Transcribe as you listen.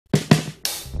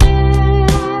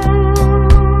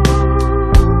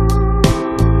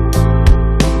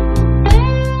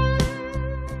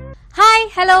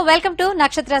Hello welcome to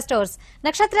నక్షత్ర stores.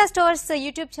 నక్షత్ర stores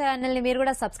YouTube channel ని మీరు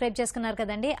కూడా సబ్స్క్రైబ్ చేసుకున్నారు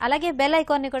కదండి. అలాగే బెల్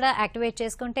ఐకాన్ ని కూడా యాక్టివేట్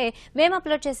చేసుకుంటే మేము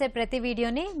అప్లోడ్ చేసే ప్రతి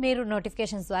వీడియోని మీరు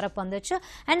నోటిఫికేషన్స్ ద్వారా పొందొచ్చు.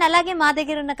 అండ్ అలాగే మా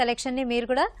దగ్గర ఉన్న కలెక్షన్ ని మీరు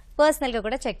కూడా పర్సనల్ గా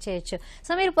కూడా చెక్ చేయొచ్చు.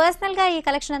 సో మీరు పర్సనల్ గా ఈ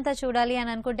కలెక్షన్ అంతా చూడాలి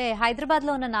అని అనుకుంటే హైదరాబాద్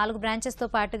లో ఉన్న 4 బ్రాంచెస్ తో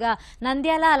పాటుగా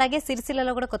నంద్యాల అలాగే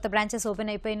సిరిసిల్లలో కూడా కొత్త బ్రాంచెస్ ఓపెన్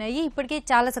అయిపోయినాయి. ఇప్పటికీ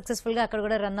చాలా సక్సెస్ఫుల్ గా అక్కడ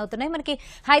కూడా రన్ అవుతున్నాయి. మనకి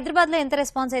హైదరాబాద్ లో ఎంత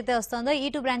రెస్పాన్స్ అయితే వస్తుందో ఈ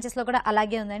 2 బ్రాంచెస్ లో కూడా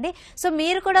అలాగే ఉందండి. సో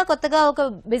మీరు కూడా కొత్తగా ఒక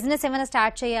బిజినెస్ ఏమైనా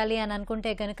స్టార్ట్ చేయాలి అని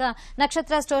అనుకుంటే కనుక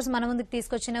నక్షత్ర స్టోర్స్ మన ముందుకు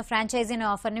తీసుకొచ్చిన ఫ్రాంచైజీ అనే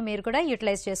ఆఫర్ ని మీరు కూడా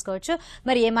యూటిలైజ్ చేసుకోవచ్చు.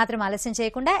 మరి ఏమాత్రం ఆలస్యం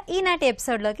చేయకుండా ఈనాటి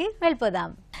ఎపిసోడ్ లోకి వెళ్ళిపోదాం.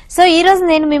 సో ఈ రోజు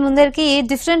నేను మీ ముందరికి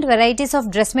different varieties of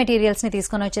dress materials ని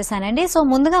తీసుకొని వచ్చేసానండి. సో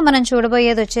ముందుగా మనం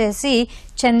చూడబోయేది వచ్చేసి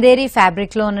చందేరి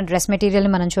ఫ్యాబ్రిక్ లో ఉన్న డ్రెస్ మెటీరియల్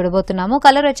మనం చూడబోతున్నాము.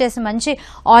 కలర్ వచ్చేసి మంచి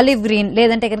ఆలివ్ గ్రీన్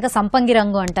లేదంటే కనుక సంపంగి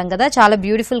రంగు అంటాం కదా, చాలా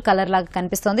బ్యూటిఫుల్ కలర్ లాగా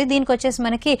కనిపిస్తుంది. దీనికి వచ్చేసి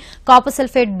మనకి కాపర్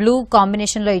సల్ఫేట్ బ్లూ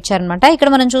కాంబినేషన్ లో ఇచ్చారనమాట. ఇక్కడ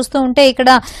మనం చూస్తూ ఉంటే ఇక్కడ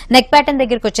నెక్ ప్యాటర్న్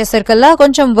దగ్గరికి వచ్చేసరికల్లా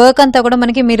కొంచెం వర్క్ అంతా కూడా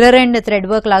మనకి మిర్రర్ అండ్ థ్రెడ్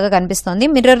వర్క్ లాగా కనిపిస్తుంది.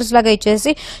 మిర్రర్స్ లాగా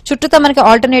ఇచ్చేసి చుట్టూతో మనకి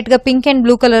ఆల్టర్నేట్ గా pink and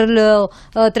blue colour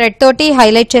thread తోటి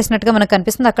హైలైట్ చేసినట్టుగా మనకు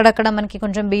కనిపిస్తుంది. అక్కడక్కడ మనకి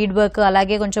కొంచెం బీడ్ వర్క్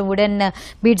అలాగే కొంచెం వుడెన్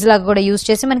బీడ్స్ లాగా కూడా యూజ్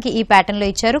చేసి మనకి ఈ ప్యాటర్న్ లో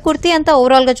ఇచ్చారు. కుర్తీ అంతా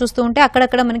ఓవరాల్ గా చూస్తూ ఉంటే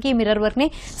అక్కడక్కడ మనకి మిర్రర్ వర్క్ ని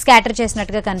స్కాటర్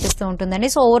చేసినట్టుగా కనిపిస్తూ ఉంటుందండి.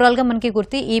 సో ఓవరాల్ గా మనకి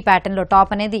కుర్తీ ఈ ప్యాటర్న్ లో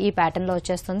టాప్ అనేది ఈ ప్యాటర్న్ లో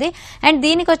వచ్చేస్తుంది. అండ్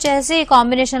దీనికి వచ్చేసి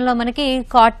కాంబినేషన్ లో మనకి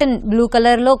కాటన్ బ్లూ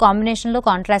కలర్ లో కాంబినేషన్ లో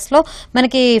కాంట్రాస్ట్ లో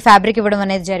మనకి ఫ్యాబ్రిక్ ఇవ్వడం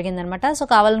అనేది జరిగిందనమాట. సో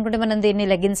కావాలనుకుంటే మనం దీన్ని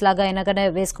లెగ్గిన్స్ లాగా అయినా కానీ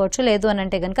వేసుకోవచ్చు. లేదు అని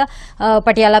అంటే కనుక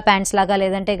పటియాలా ప్యాంట్స్ లాగా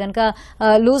లేదంటే కనుక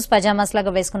లూజ్ పజామాస్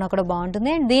లాగా వేసుకున్నా కూడా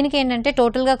బాగుంటుంది. అండ్ దీనికి ఏంటంటే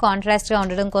టోటల్ గా కాంట్రాస్ట్ గా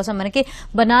ఉండడం కోసం మనకి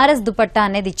బనారస్ దుపట్టా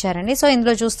అనేది ఇచ్చారండి. సో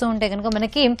ఇందులో చూస్తూ ఉంటే కనుక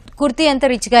మనకి కుర్తీ ఎంత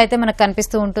రిచ్ గా అయితే మనకు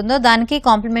కనిపిస్తూ ఉంటుందో దానికి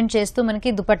కాంప్లిమెంట్ చేస్తూ మనకి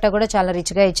దుపట్టా కూడా చాలా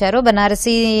రిచ్ గా ఇచ్చారు.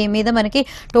 బనారసీ మీద మనకి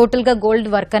టోటల్ గా గోల్డ్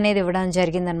వర్క్ అనేది ఇవ్వడం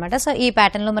జరిగిందనమాట. సో ఈ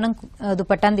ప్యాటర్న్ లో మనం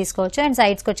దుపట్టాను తీసుకోవచ్చు. అండ్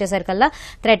సైడ్స్ కి వచ్చేసరికల్లా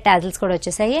థ్రెడ్ టాజిల్స్ కూడా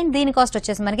వచ్చేసాయి. అండ్ దీని కాస్ట్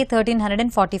వచ్చేసి మనకి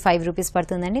 1345 రూపీస్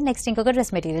పడుతుందండి. నెక్స్ట్ ఇంకొక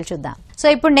డ్రెస్ మెటీరియల్ చూద్దాం. సో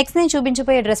ఇప్పుడు నెక్స్ట్ నేను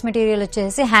చూపించబోయే డ్రెస్ మెటీరియల్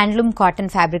వచ్చేసి హ్యాండ్లూమ్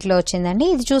కాటన్ ఫ్యాబ్రిక్ లో వచ్చిందండి.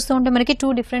 ఇది చూస్తూ ఉంటే మనకి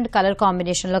 2 డిఫరెంట్ కలర్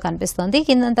కాంబినేషన్ లో కనిపిస్తుంది.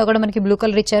 కిందంతా కూడా మనకి బ్లూ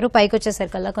కలర్ ఇచ్చారు. పైకి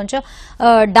వచ్చేసరికల్లా కొంచెం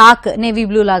డార్క్ నేవీ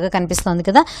బ్లూ లాగా కనిపిస్తుంది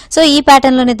కదా. సో ఈ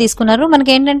ప్యాటర్న్ లోనే తీసుకున్నారు.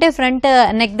 మనకి ఏంటంటే ఫ్రంట్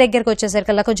నెక్ దగ్గరకు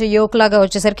వచ్చేసరికల్లా కొంచెం యోక్ లాగా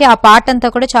వచ్చేసరికి ఆ పార్ట్ అంతా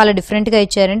కూడా చాలా డిఫరెంట్ గా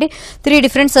ఇచ్చారండి. 3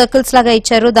 డిఫరెంట్ సర్కిల్స్ లాగా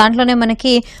ఇచ్చారు. దాంట్లోనే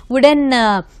మనకి వుడెన్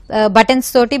బటన్స్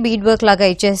తోటి బీడ్ వర్క్ లాగా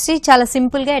ఇచ్చేసి చాలా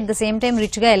సింపుల్ గా at the same time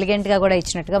rich గా ఎలిగెంట్ గా కూడా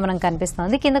ఇచ్చినట్టుగా మనం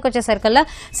కనిపిస్తుంది. కిందకి వచ్చేసరికల్లా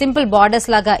సింపుల్ బార్డర్స్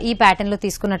లాగా ఈ ప్యాటర్న్ లో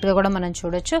తీసుకున్నట్టుగా కూడా మనం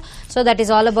చూడొచ్చు. So that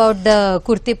is all about the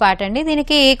kurti part అండి.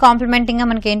 దీనికి కాంప్లిమెంటింగ్ గా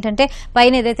మనకి ఏంటంటే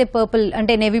పైన ఏదైతే పర్పుల్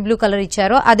అంటే నేవీ బ్లూ కలర్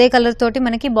ఇచ్చారో అదే కలర్ తోటి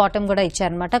మనకి బాటమ్ కూడా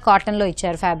ఇచ్చారనమాట. కాటన్ లో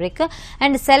ఇచ్చారు fabric.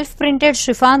 And self printed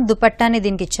chiffon దుపట్టాని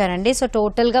దీనికి ఇచ్చారండి. సో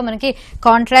టోటల్ గా మనకి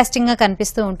కాంట్రాస్టింగ్ గా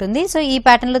కనిపిస్తూ ఉంటుంది. సో ఈ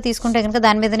ప్యాటర్న్ లో తీసుకుంటే కనుక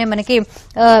దాని మీదనే మనకి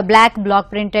బ్లాక్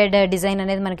బ్లాక్ ప్రింటెడ్ డిజైన్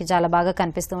అనేది మనకి చాలా బాగా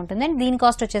కనిపిస్తూ ఉంటుంది. అండ్ దీని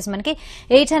కాస్ట్ వచ్చేసి మనకి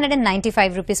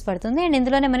 895 రూపీస్ పడుతుంది. అండ్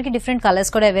ఇందులోనే మనకి డిఫరెంట్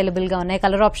కలర్స్ కూడా అవైలబుల్ గా ఉన్నాయి.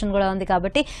 కలర్ ఆప్షన్ కూడా ఉంది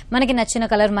కాబట్టి మనకి నచ్చిన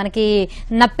కలర్ మనకి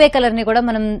నప్పే కలర్ ని కూడా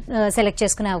మనం సెలెక్ట్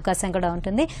చేసుకునే అవకాశం కూడా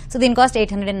ఉంటుంది. సో దీని కాస్ట్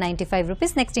 895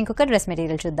 రూపీస్. నెక్స్ట్ ఇంకొక డ్రెస్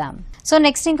మెటీరియల్ చూద్దాం. సో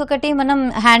నెక్స్ట్ ఇంకొకటి మనం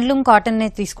హ్యాండ్లూమ్ కాటన్ ని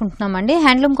తీసుకుంటున్నామండి.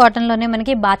 హ్యాండ్లూమ్ కాటన్ లోనే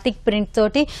మనకి బాతిక్ ప్రింట్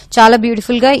తోటి చాలా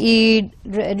బ్యూటిఫుల్ గా ఈ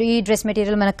డ్రెస్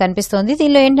మెటీరియల్ మనకు కనిపిస్తుంది.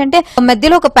 దీనిలో ఏంటంటే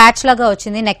మధ్యలో ఒక ప్యాచ్ లాగా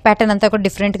వచ్చింది. నెక్ ప్యాటర్న్ అంతా కూడా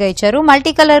డిఫరెంట్ గా ఇచ్చారు.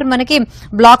 మల్టీ కలర్ మనకి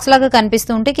బ్లాక్స్ లాగా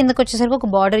కనిపిస్తూ ఉంటే కిందకి వచ్చేసరికి ఒక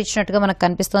బార్డర్ ఇచ్చినట్టుగా మనకు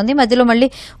కనిపిస్తుంది. మధ్యలో మళ్ళీ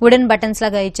వుడెన్ బటన్స్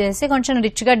లాగా ఇచ్చేసి కొంచెం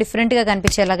రిచ్ గా డిఫరెంట్ గా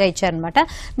కనిపించేలాగా ఇచ్చారనమాట.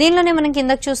 దీనిలోనే మనం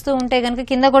కిందకి చూస్తూ ఉంటే కనుక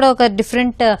కింద కూడా ఒక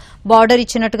డిఫరెంట్ బార్డర్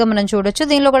ఇచ్చినట్టుగా మనం చూడొచ్చు.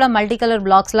 దీనిలో కూడా మల్టీ కలర్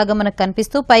బ్లాక్స్ లాగా మనకు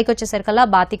కనిపిస్తూ పైకి వచ్చేసరికల్లా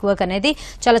బాతిక్ వర్క్ అనేది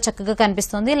చాలా చక్కగా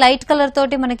కనిపిస్తుంది. లైట్ కలర్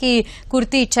తోటి మనకి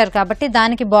కుర్తీ ఇచ్చారు కాబట్టి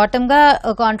దానికి బాటమ్ గా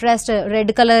contrast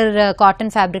red colour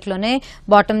cotton fabric లోనే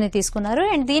బాటమ్ ని తీసుకున్నారు.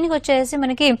 అండ్ దీనికి వచ్చేసి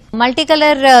మనకి మల్టీ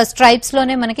కలర్ స్ట్రైప్స్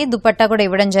లోనే మనకి దుపట్టా కూడా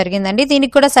ఇవ్వడం జరిగిందండి.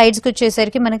 దీనికి కూడా సైడ్స్ కి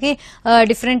వచ్చేసరికి మనకి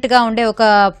డిఫరెంట్ గా ఉండే ఒక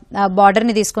బార్డర్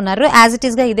ని తీసుకున్నారు. యాజ్ ఇట్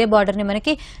ఈస్ గా ఇదే బార్డర్ ని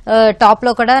మనకి టాప్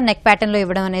లో కూడా నెక్ ప్యాటర్న్ లో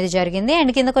ఇవ్వడం అనేది జరిగింది.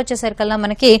 అండ్ కిందకి వచ్చేసరికల్లా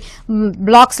మనకి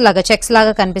బ్లాక్స్ లాగా చెక్స్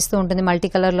లాగా కనిపిస్తూ ఉంటుంది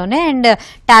మల్టీ కలర్ లోనే. అండ్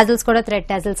టాజిల్స్ కూడా థ్రెడ్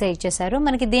టాజిల్స్ ఇచ్చేసారు.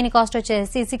 మనకి దీని కాస్ట్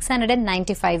వచ్చేసి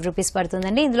 695 రూపీస్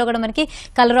పడుతుందండి. ఇందులో కూడా మనకి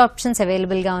కలర్ ఆప్షన్స్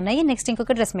అవైలబుల్ గా ఉన్నాయి. నెక్స్ట్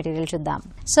ఇంకొక డ్రెస్ మెటీరియల్ చూద్దాం.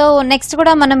 సో నెక్స్ట్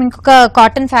కూడా మనం ఇంకొక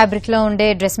కాటన్ ఫ్యాబ్రిక్ లో ఉండే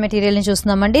డ్రెస్ మెటీరియల్ ని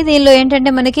చూస్తున్నామండి. దీనిలో ఏంటంటే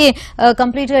మనకి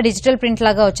కంప్లీట్ గా డిజిటల్ ప్రింట్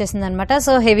లాగా వచ్చేసింది అనమాట.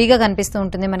 సో హెవీగా కనిపిస్తూ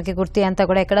ఉంటుంది మనకి కుర్తీ అంతా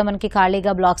కూడా ఎక్కడ మనకి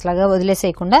ఖాళీగా బ్లాక్స్ లాగా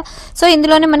వదిలేసేయకుండా. సో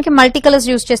ఇందులోనే మనకి మల్టీ కలర్స్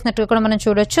యూజ్ చేసినట్టు కూడా మనం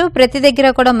చూడొచ్చు. చూడొచ్చు. ప్రతి దగ్గర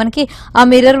కూడా మనకి ఆ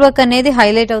మిర్రర్ వర్క్ అనేది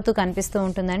హైలైట్ అవుతూ కనిపిస్తూ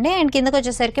ఉంటుందండి. అండ్ కిందకి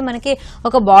వచ్చేసరికి మనకి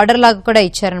ఒక బార్డర్ లాగా కూడా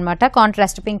ఇచ్చారనమాట.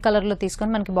 కాంట్రాస్ట్ పింక్ కలర్ లో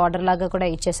తీసుకొని మనకి బార్డర్ లాగా కూడా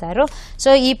ఇచ్చేసారు. సో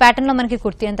ఈ ప్యాటర్న్ లో మనకి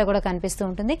కుర్తీ అంతా కూడా కనిపిస్తూ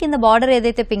ఉంటుంది. కింద బార్డర్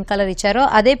ఏదైతే పింక్ కలర్ ఇచ్చారో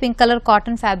అదే పింక్ కలర్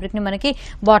కాటన్ ఫ్యాబ్రిక్ ని మనకి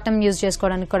బాటమ్ యూజ్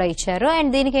చేసుకోవడానికి కూడా ఇచ్చారు.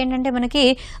 అండ్ దీనికి ఏంటంటే మనకి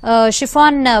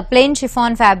షిఫాన్ ప్లెయిన్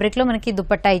షిఫాన్ ఫ్యాబ్రిక్ లో మనకి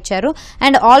దుపట్టా ఇచ్చారు.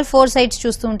 అండ్ ఆల్ 4 సైడ్స్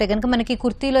చూస్తూ ఉంటే కనుక మనకి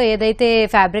కుర్తీలో ఏదైతే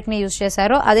ఫ్యాబ్రిక్ ని యూజ్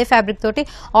చేశారో అదే ఫ్యాబ్రిక్ తోటి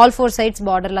ఆల్ 4 సైడ్స్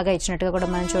బార్డర్ లాగా ఇచ్చినట్టుగా కూడా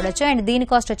మనం చూడొచ్చు. అండ్ దీని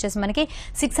కాస్ట్ వచ్చేసి మనకి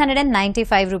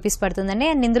 695 రూపీస్ పడుతుందండి.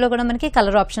 అండ్ ఇందులో కూడా మనకి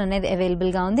కలర్ ఆప్షన్ అనేది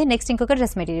అవైలబుల్ గా ఉంది. నెక్స్ట్ ఇంకొక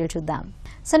డ్రెస్ మెటీరియల్ చూద్దాం.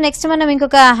 సో నెక్స్ట్ మనం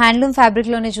ఇంకొక హ్యాండ్లూమ్ ఫ్యాబ్రిక్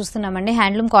లోనే చూస్తున్నామండి.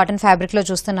 హ్యాండ్లూమ్ కాటన్ ఫ్యాబ్రిక్ లో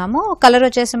చూస్తున్నాము. కలర్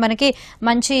వచ్చేసి మనకి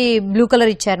మంచి బ్లూ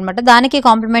కలర్ ఇచ్చారనమాట. దానికి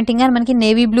కాంప్లిమెంటింగ్ గా మనకి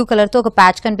నేవీ బ్లూ కలర్ తో ఒక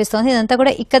ప్యాచ్ కనిపిస్తుంది. ఇదంతా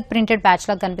కూడా ఇక్కత్ ప్రింటెడ్ ప్యాచ్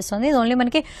లాగా కనిపిస్తుంది. ఇది ఓన్లీ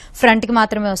మనకి ఫ్రంట్ కి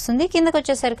మాత్రమే వస్తుంది. కిందకి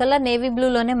వచ్చేసరికల్లా నేవీ బ్లూ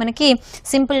లోనే మనకి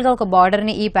సింపుల్ గా ఒక బార్డర్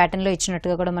ని ఈ ప్యాటర్న్ లో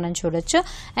ఇచ్చినట్టుగా కూడా మనం చూడొచ్చు.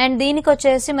 అండ్ దీనికి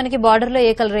వచ్చేసి మనకి బార్డర్ లో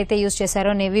ఏ కలర్ అయితే యూజ్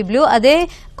చేశారో నేవీ బ్లూ అదే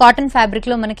కాటన్ ఫ్యాబ్రిక్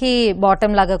లో మనకి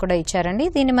బాటమ్ లాగా కూడా ఇచ్చారండి.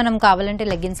 దీన్ని మనం కావాలంటే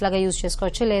లెగ్గిన్స్ లాగా యూజ్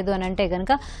చేసుకోవచ్చు. లేదు అని అంటే కనుక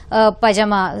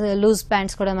పజామా లూజ్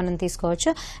ప్యాంట్స్ కూడా మనం తీసుకోవచ్చు.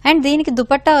 అండ్ దీనికి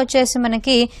దుపట్టా వచ్చేసి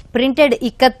మనకి ప్రింటెడ్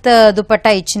ఇక్కత్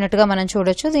దుపట్టా ఇచ్చినట్టుగా మనం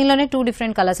చూడొచ్చు. దీనిలోనే 2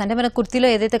 డిఫరెంట్ కలర్స్, అంటే మన కుర్తీలో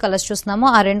ఏదైతే కలర్స్ చూస్తున్నామో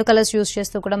ఆ 2 కలర్స్ యూజ్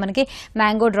చేస్తూ కూడా మనకి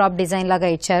మ్యాంగో డ్రాప్ డిజైన్ లాగా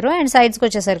ఇచ్చారు. అండ్ సైడ్స్ కి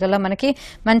వచ్చేసరికల్లా మనకి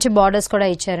మంచి బార్డర్స్ కూడా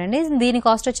ఇచ్చారండి. దీని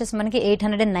కాస్ట్ వచ్చేసి మనకి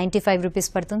 895 రూపీస్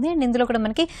పడుతుంది. అండ్ ఇందులో కూడా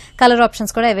మనకి కలర్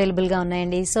ఆప్షన్స్ కూడా అవైలబుల్ గా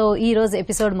ఉన్నాయండి. సో ఈ రోజు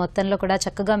ఎపిసోడ్ మొత్తంలో కూడా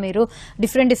చక్కగా మీరు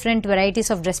different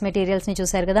varieties of dress materials ని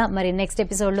చూసారు కదా. మరి నెక్స్ట్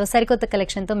ఎపిసోడ్ లో సరికొత్త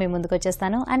కలెక్షన్ తో మేము ముందుకు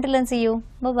వచ్చేస్తాను. Until then see you,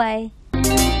 by.